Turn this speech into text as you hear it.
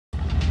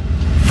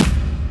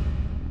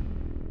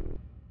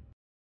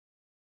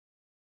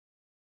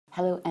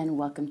Hello and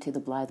welcome to the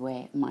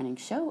Blytheweigh Mining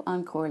Show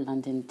on Core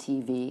London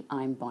TV.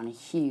 I'm Bonnie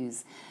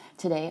Hughes.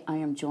 Today I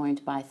am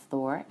joined by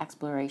Thor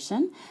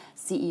Exploration.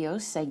 CEO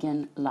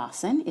Segun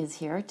Lawson is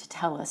here to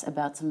tell us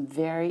about some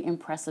very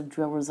impressive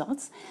drill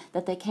results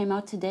that they came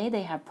out today.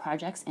 They have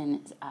projects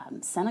in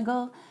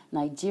Senegal,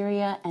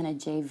 Nigeria, and a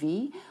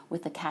JV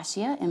with the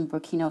Acacia in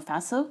Burkina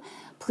Faso.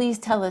 Please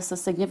tell us the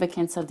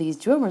significance of these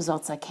drill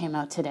results that came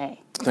out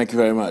today. Thank you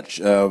very much.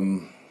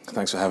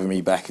 Thanks for having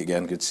me back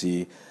again. Good to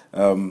see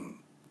you.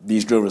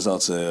 These drill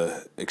results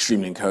are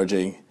extremely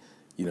encouraging.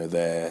 You know,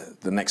 they're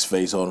the next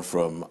phase on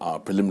from our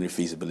preliminary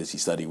feasibility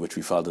study, which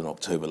we filed in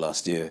October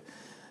last year,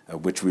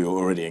 which we were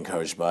already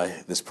encouraged by.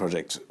 This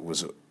project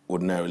was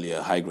ordinarily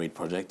a high-grade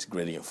project,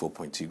 grading at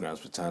 4.2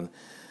 grams per ton.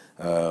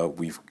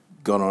 We've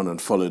gone on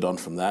and followed on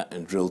from that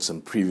and drilled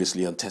some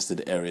previously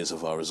untested areas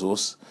of our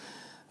resource.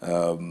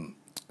 And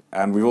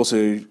we've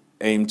also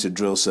aimed to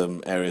drill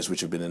some areas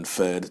which have been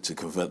inferred to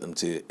convert them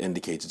to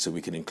indicated so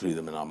we can include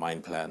them in our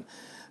mine plan.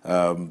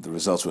 The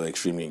results were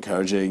extremely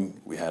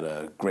encouraging. We had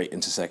a great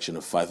intersection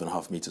of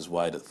 5.5 meters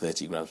wide at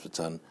 30 grams per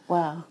ton,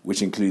 wow,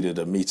 which included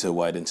a meter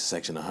wide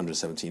intersection,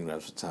 117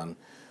 grams per ton.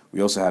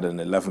 We also had an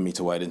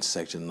 11-meter wide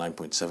intersection,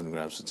 9.7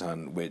 grams per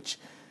ton, which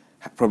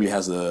probably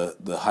has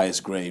the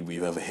highest grade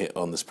we've ever hit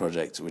on this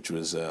project, which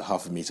was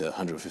half a meter,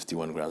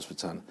 151 grams per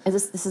ton.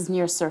 This is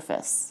near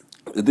surface?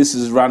 This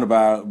is around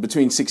about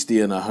between 60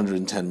 and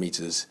 110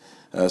 meters.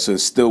 So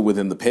still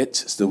within the pit,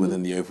 still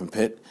within the open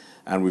pit.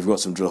 And we've got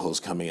some drill holes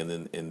coming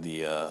in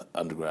the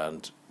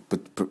underground,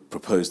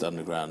 proposed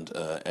underground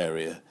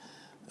area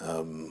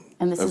over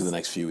the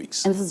next few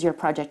weeks. And this is your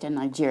project in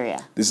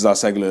Nigeria? This is our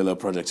Segun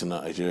project in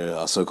Nigeria,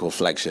 our so-called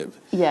flagship.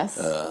 Yes.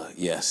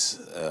 Yes,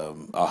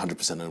 our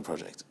 100% owned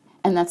project.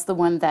 And that's the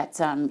one that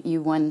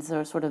you won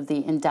sort of the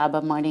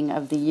Indaba Mining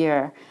of the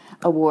Year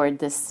award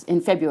this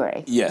in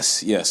February.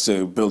 Yes, yes.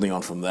 So building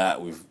on from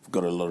that, we've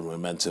got a lot of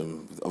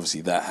momentum.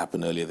 Obviously, that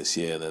happened earlier this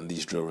year, then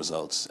these drill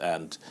results.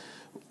 And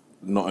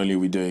not only are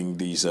we doing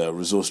these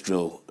resource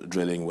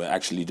drilling, we're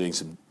actually doing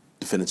some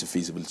definitive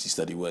feasibility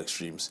study work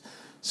streams.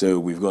 So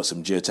we've got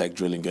some geotech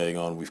drilling going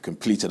on. We've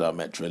completed our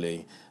met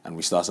drilling, and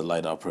we start a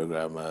LiDAR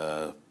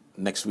program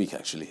next week,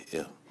 actually.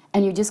 Yeah.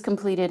 And you just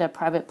completed a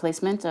private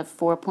placement of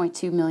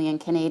 4.2 million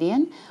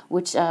Canadian,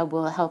 which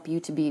will help you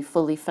to be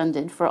fully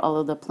funded for all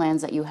of the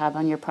plans that you have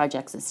on your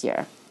projects this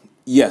year.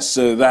 Yes.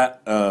 So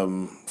that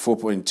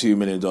 $4.2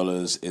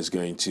 million is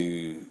going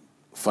to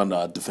fund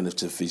our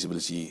definitive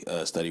feasibility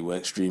study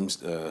work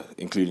streams,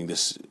 including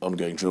this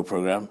ongoing drill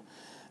program.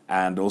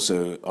 And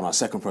also on our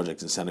second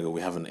project in Senegal,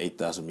 we have an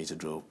 8,000-meter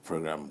drill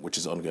program, which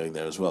is ongoing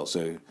there as well.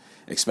 So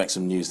expect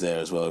some news there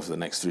as well over the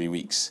next 3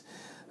 weeks.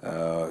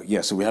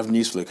 Yeah, so we have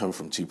news flow coming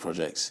from 2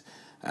 projects.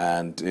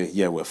 And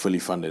yeah, we're fully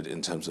funded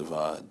in terms of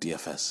our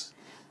DFS.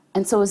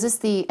 And so is this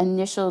the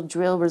initial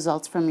drill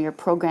results from your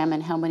program,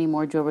 and how many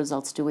more drill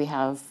results do we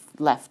have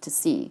left to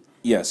see?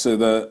 Yeah, so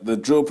the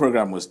drill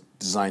program was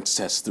designed to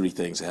test 3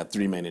 things. It had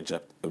 3 main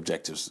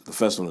objectives. The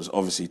first one was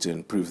obviously to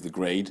improve the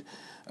grade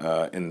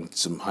in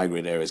some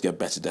high-grade areas, get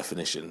better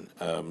definition,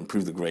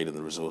 improve the grade in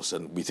the resource,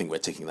 and we think we're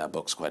ticking that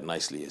box quite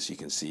nicely, as you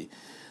can see.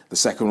 The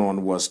second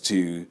one was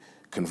to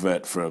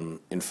convert from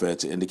inferred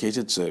to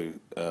indicated, so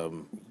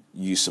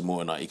use some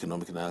more in our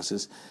economic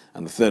analysis.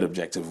 And the third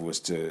objective was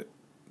to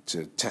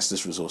test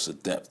this resource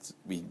at depth.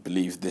 We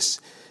believe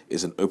this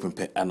is an open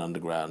pit and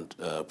underground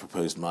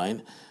proposed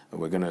mine. And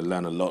we're going to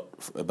learn a lot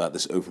about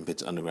this open pit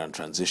to underground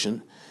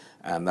transition,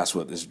 and that's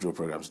what this drill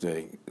program is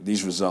doing.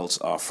 These results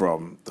are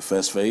from the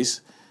first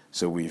phase,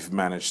 so we've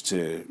managed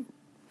to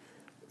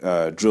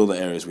drill the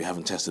areas we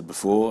haven't tested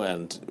before,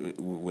 and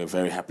we're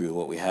very happy with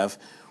what we have.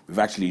 We've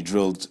actually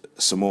drilled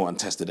some more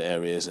untested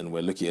areas, and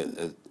we're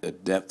looking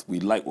at depth.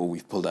 We like what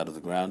we've pulled out of the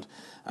ground,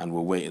 and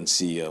we'll wait and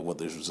see what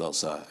those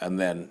results are. And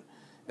then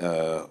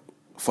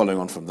following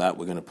on from that,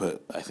 we're going to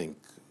put, I think,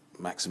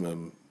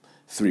 maximum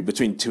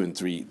between 2 and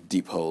 3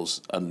 deep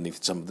holes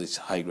underneath some of these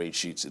high-grade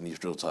shoots in these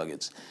drill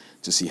targets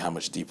to see how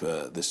much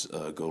deeper this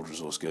gold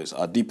resource goes.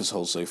 Our deepest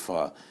hole so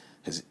far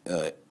has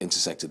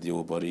intersected the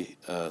ore body,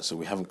 so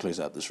we haven't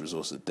closed out this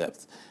resource at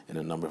depth in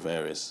a number of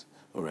areas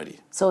already.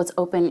 So it's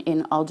open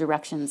in all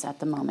directions at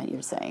the moment,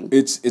 you're saying?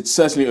 It's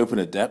certainly open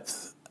at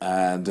depth,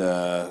 and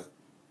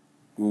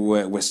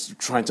we're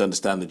trying to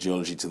understand the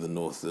geology to the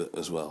north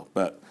as well.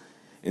 But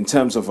in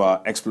terms of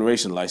our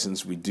exploration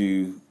license, we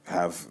do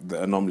have,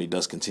 the anomaly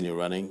does continue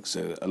running,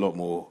 so a lot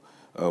more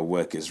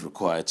work is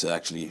required to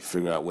actually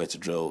figure out where to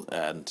drill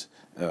and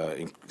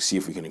see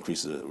if we can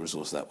increase the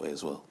resource that way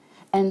as well.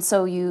 And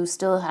so you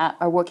still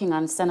are working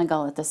on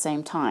Senegal at the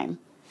same time?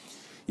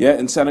 Yeah,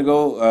 in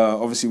Senegal,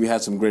 obviously we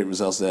had some great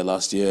results there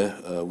last year.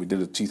 We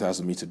did a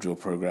 2,000-meter drill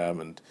program,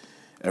 and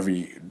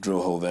every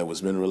drill hole there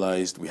was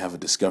mineralized. We have a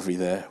discovery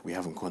there. We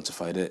haven't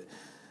quantified it.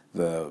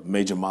 The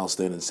major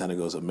milestone in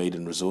Senegal is a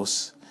maiden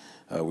resource.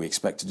 We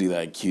expect to do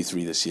that in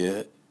Q3 this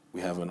year.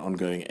 We have an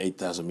ongoing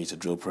 8,000-meter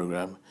drill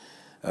program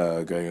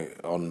going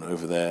on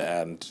over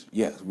there, and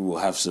yeah, we will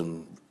have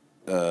some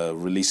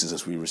releases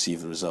as we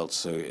receive the results.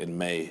 So in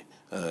May,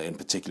 in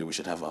particular, we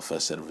should have our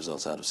first set of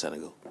results out of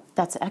Senegal.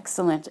 That's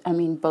excellent. I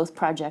mean, both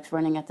projects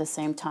running at the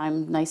same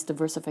time, nice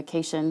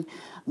diversification,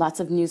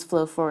 lots of news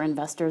flow for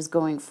investors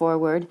going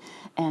forward,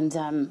 and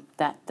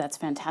that's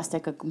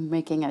fantastic.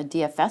 Making a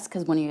DFS,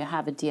 because when you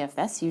have a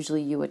DFS,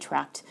 usually you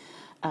attract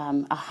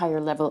a higher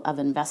level of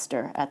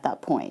investor at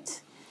that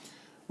point.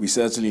 We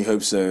certainly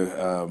hope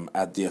so.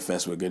 At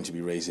DFS, we're going to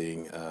be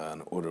raising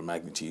an order of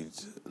magnitude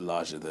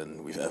larger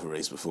than we've ever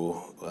raised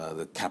before.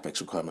 The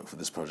capex requirement for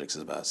this project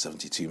is about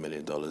 $72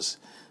 million.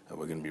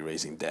 We're going to be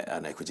raising debt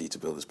and equity to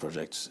build this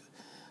project.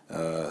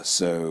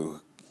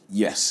 So,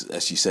 yes,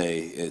 as you say,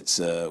 it's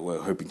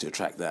we're hoping to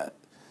attract that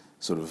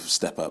sort of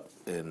step up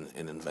in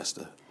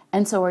investor.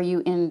 And so are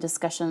you in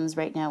discussions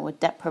right now with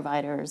debt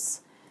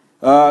providers?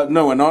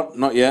 No, we're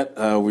not yet.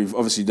 We've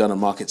obviously done a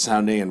market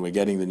sounding and we're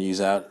getting the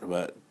news out,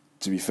 but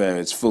to be fair,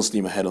 it's full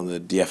steam ahead on the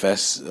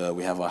DFS.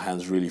 We have our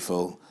hands really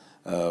full.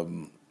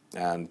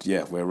 And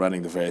yeah, we're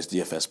running the various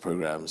DFS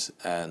programs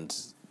and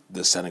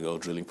the Senegal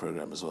drilling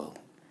program as well.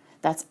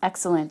 That's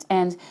excellent.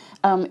 And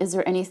is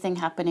there anything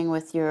happening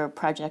with your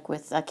project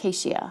with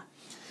Acacia?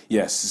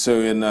 Yes. So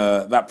in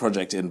that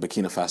project in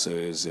Burkina Faso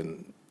is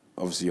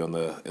obviously in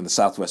the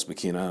southwest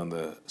Burkina, on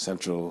the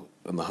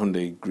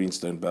Houndé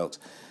Greenstone Belt.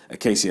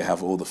 Acacia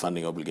have all the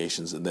funding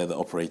obligations and they're the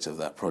operator of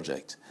that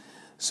project.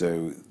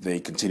 So they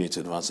continue to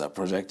advance that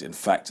project. In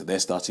fact, they're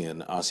starting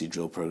an RC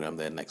drill program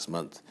there next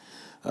month.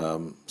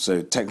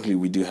 So technically,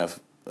 we do have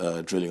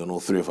drilling on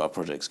all three of our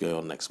projects going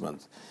on next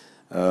month.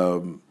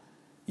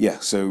 Yeah,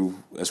 so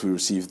as we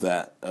receive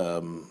that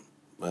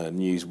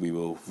news, we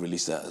will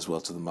release that as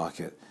well to the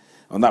market.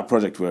 On that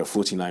project, we're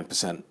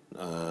 49%.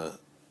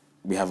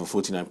 We have a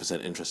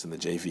 49% interest in the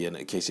JV, and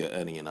Acacia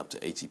earning in up to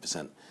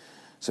 80%.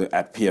 So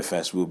at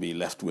PFS, we'll be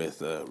left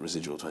with a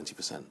residual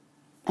 20%.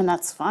 And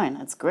that's fine.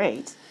 That's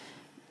great.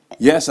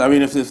 Yes, I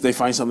mean, if they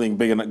find something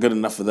big and good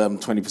enough for them,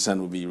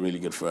 20% would be really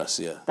good for us,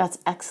 yeah. That's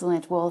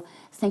excellent. Well,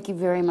 thank you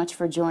very much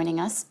for joining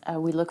us.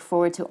 We look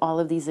forward to all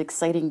of these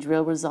exciting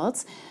drill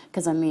results,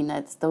 because, I mean,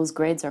 those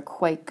grades are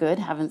quite good.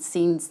 Haven't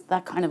seen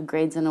that kind of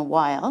grades in a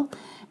while.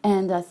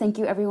 And thank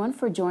you, everyone,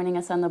 for joining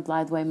us on the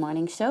Blytheweigh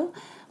Mining Show.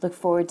 Look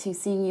forward to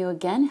seeing you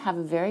again. Have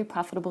a very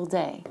profitable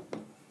day.